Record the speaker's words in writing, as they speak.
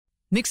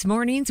Mixed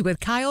Mornings with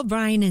Kyle,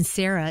 Brian, and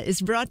Sarah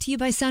is brought to you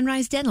by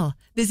Sunrise Dental.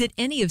 Visit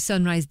any of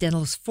Sunrise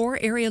Dental's 4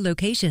 area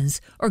locations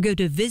or go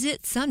to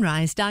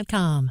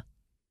visitsunrise.com.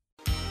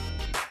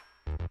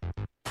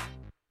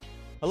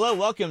 Hello,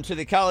 welcome to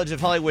the College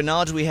of Hollywood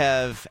Knowledge. We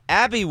have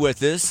Abby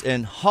with us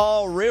in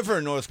Haw River,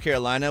 North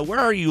Carolina. Where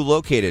are you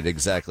located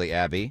exactly,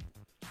 Abby?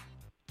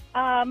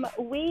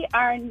 We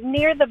are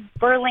near the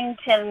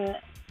Burlington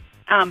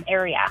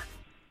area.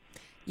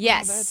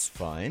 Yes. Oh, that's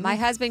fine. My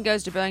husband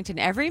goes to Burlington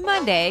every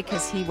Monday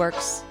because he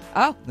works.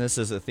 Oh. This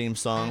is a theme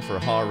song for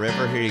Haw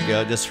River. Here you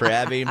go, just for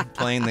Abby,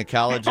 playing the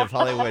College of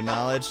Hollywood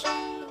Knowledge.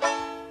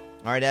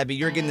 All right, Abby,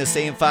 you're getting the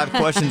same 5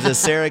 questions as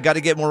Sarah. Got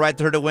to get more right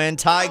to her to win.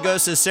 Tie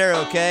goes to Sarah,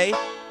 okay?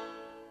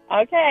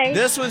 Okay.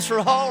 This one's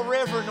for Haw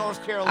River,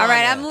 North Carolina. All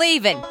right, I'm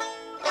leaving. All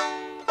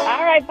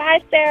right, bye,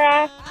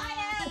 Sarah.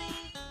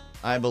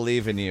 I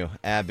believe in you,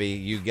 Abby.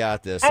 You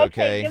got this, Okay,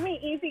 okay? give me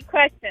easy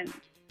questions.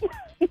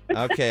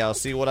 Okay, I'll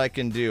see what I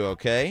can do,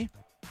 okay?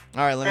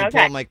 All right, let me pull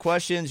Okay. up my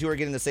questions. You are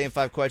getting the same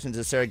 5 questions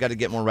as Sarah. Got to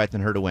get more right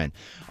than her to win.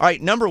 All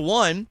right, number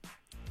 1,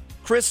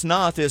 Chris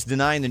Noth is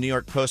denying the New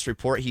York Post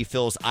report he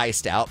feels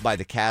iced out by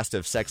the cast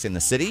of Sex and the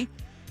City.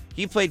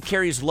 He played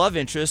Carrie's love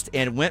interest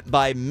and went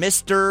by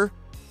Mr.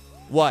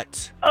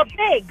 What? Oh,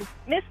 Big.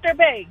 Mr.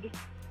 Big.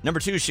 Number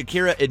 2,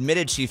 Shakira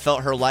admitted she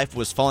felt her life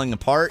was falling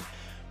apart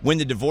when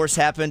the divorce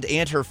happened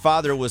and her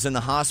father was in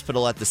the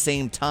hospital at the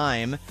same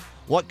time.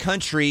 What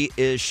country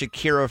is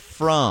Shakira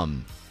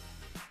from?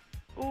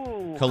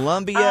 Ooh.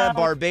 Colombia,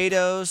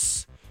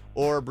 Barbados,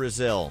 or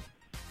Brazil?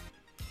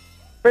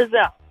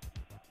 Brazil.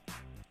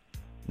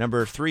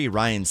 Number 3,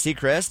 Ryan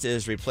Seacrest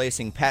is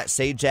replacing Pat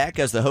Sajak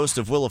as the host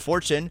of Wheel of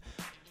Fortune.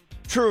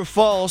 True or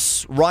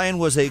false, Ryan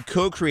was a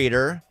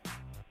co-creator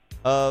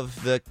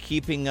of the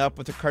Keeping Up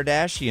with the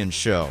Kardashians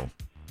show.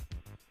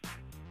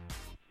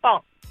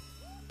 False.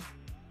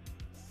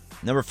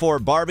 Number 4,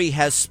 Barbie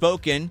has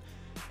spoken,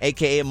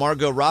 a.k.a.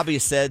 Margot Robbie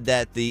said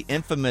that the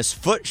infamous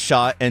foot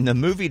shot in the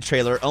movie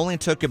trailer only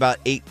took about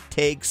 8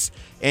 takes,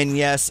 and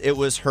yes, it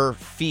was her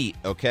feet,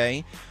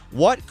 okay?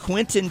 What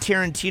Quentin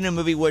Tarantino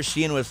movie was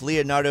she in with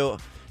Leonardo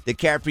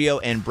DiCaprio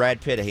and Brad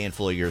Pitt a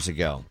handful of years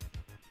ago?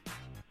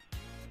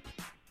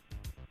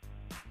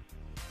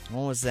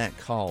 What was that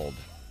called?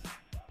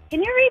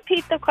 Can you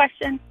repeat the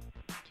question?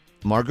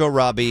 Margot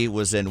Robbie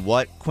was in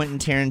what Quentin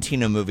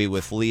Tarantino movie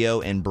with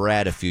Leo and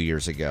Brad a few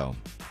years ago?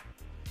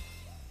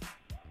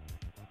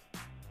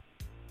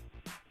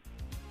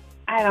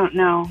 I don't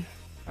know.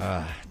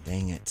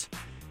 Dang it.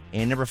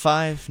 And number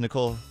 5,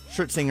 Nicole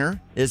Scherzinger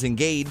is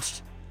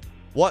engaged.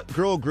 What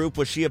girl group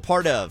was she a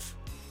part of?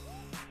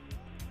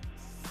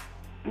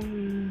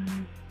 The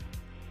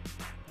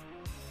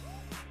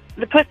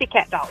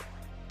Pussycat Dolls.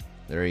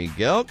 There you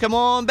go. Come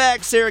on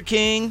back, Sarah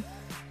King.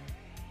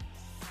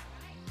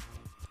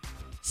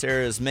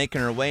 Sarah's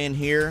making her way in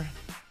here.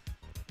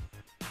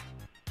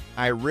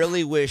 I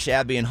really wish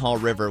Abby and Haw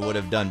River would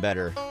have done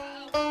better.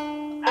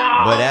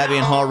 But Abby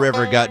and Haw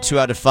River got 2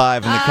 out of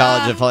 5 in the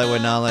College of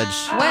Hollywood Knowledge.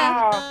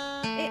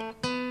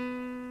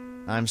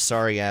 I'm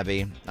sorry,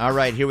 Abby. All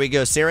right, here we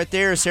go. Sarah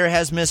there. Sarah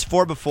has missed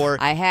 4 before.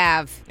 I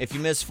have. If you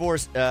miss 4,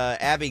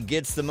 Abby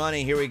gets the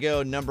money. Here we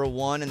go. Number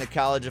 1 in the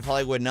College of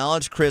Hollywood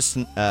Knowledge.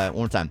 One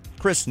more time.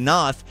 Chris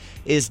Noth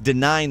is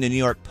denying the New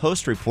York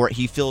Post report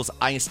he feels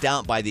iced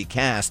out by the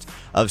cast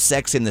of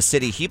Sex and the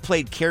City. He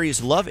played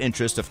Carrie's love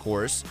interest, of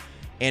course,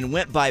 and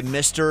went by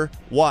Mr.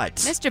 What?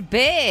 Mr.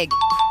 Big.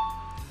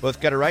 Both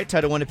got it right.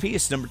 Tied to 1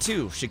 apiece. Number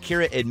 2,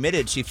 Shakira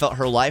admitted she felt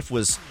her life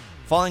was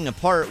falling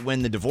apart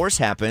when the divorce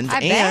happened.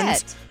 I and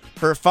bet.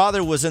 her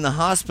father was in the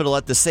hospital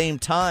at the same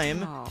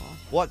time. Oh.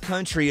 What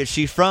country is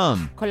she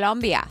from?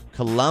 Colombia.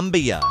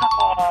 Colombia.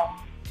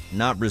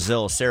 Not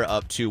Brazil. Sarah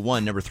up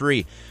 2-1. Number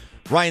 3,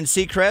 Ryan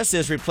Seacrest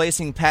is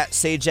replacing Pat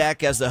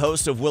Sajak as the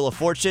host of Wheel of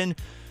Fortune.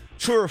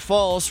 True or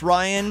false,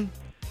 Ryan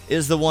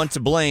is the one to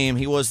blame.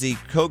 He was the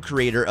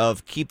co-creator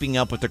of Keeping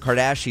Up with the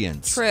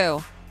Kardashians.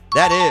 True.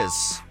 That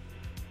is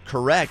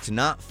correct,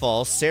 not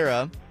false.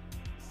 Sarah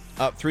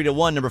up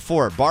 3-1. Number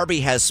 4, Barbie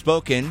has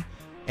spoken,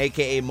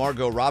 a.k.a.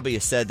 Margot Robbie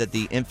said that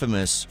the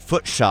infamous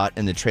foot shot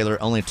in the trailer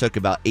only took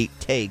about 8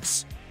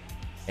 takes.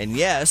 And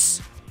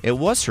yes, it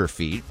was her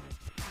feet.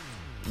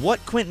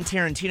 What Quentin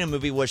Tarantino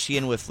movie was she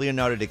in with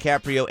Leonardo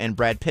DiCaprio and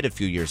Brad Pitt a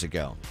few years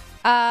ago?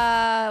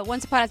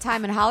 Once Upon a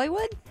Time in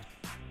Hollywood?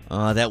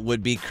 That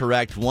would be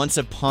correct. Once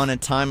Upon a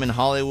Time in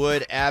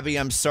Hollywood. Abby,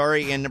 I'm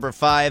sorry. And number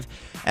 5,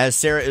 as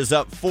Sarah is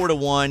up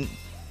 4-1,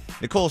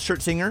 Nicole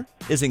Scherzinger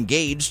is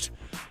engaged.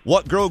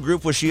 What girl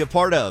group was she a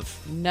part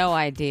of? No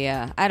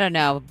idea. I don't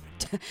know.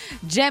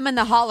 Gem and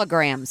the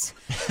Holograms.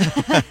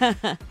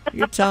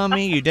 You're telling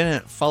me you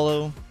didn't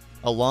follow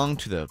along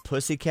to the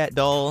Pussycat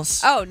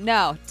Dolls? Oh,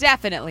 no.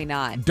 Definitely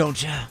not.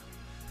 Don't ya?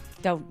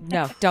 Don't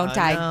I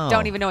tie. know.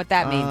 Don't even know what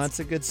that means. That's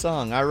a good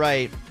song. All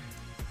right.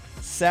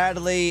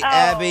 Sadly,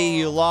 Abby,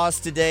 you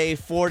lost today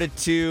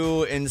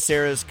 4-2 in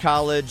Sarah's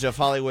College of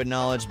Hollywood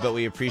Knowledge, but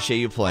we appreciate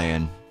you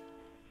playing.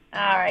 All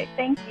right.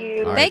 Thank you.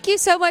 All right. Thank you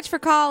so much for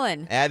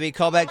calling. Abby,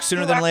 call back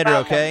sooner You than are later,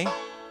 welcome. okay?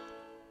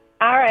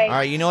 All right. All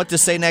right, you know what to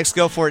say next.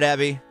 Go for it,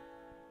 Abby.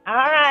 All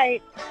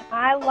right.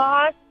 I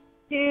lost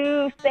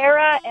to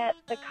Sarah at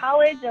the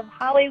College of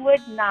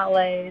Hollywood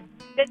Knowledge.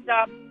 Good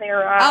job,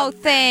 Sarah. Oh,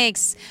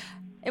 thanks.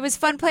 It was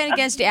fun playing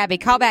against you, Abby.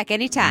 Call back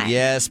anytime.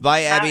 Yes.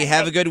 Bye, Abby. Bye.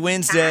 Have a good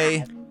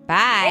Wednesday.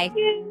 Bye. Thank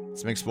you.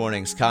 It's Mixed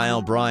Mornings.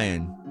 Kyle,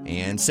 Brian,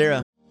 and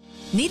Sarah.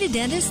 Need a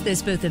dentist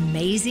that's both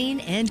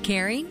amazing and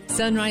caring?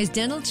 Sunrise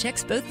Dental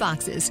checks both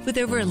boxes with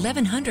over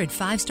 1,100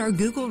 5-star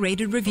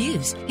Google-rated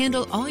reviews.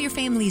 Handle all your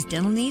family's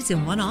dental needs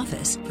in one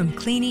office, from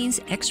cleanings,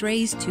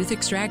 x-rays, tooth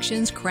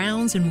extractions,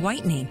 crowns, and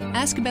whitening.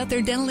 Ask about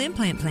their dental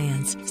implant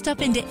plans.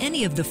 Stop into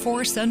any of the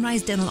 4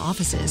 Sunrise Dental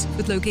offices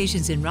with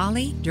locations in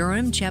Raleigh,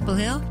 Durham, Chapel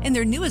Hill, and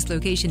their newest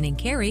location in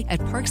Cary at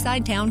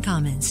Parkside Town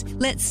Commons.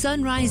 Let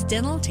Sunrise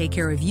Dental take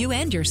care of you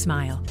and your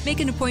smile. Make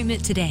an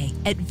appointment today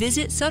at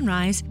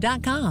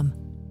visitsunrise.com.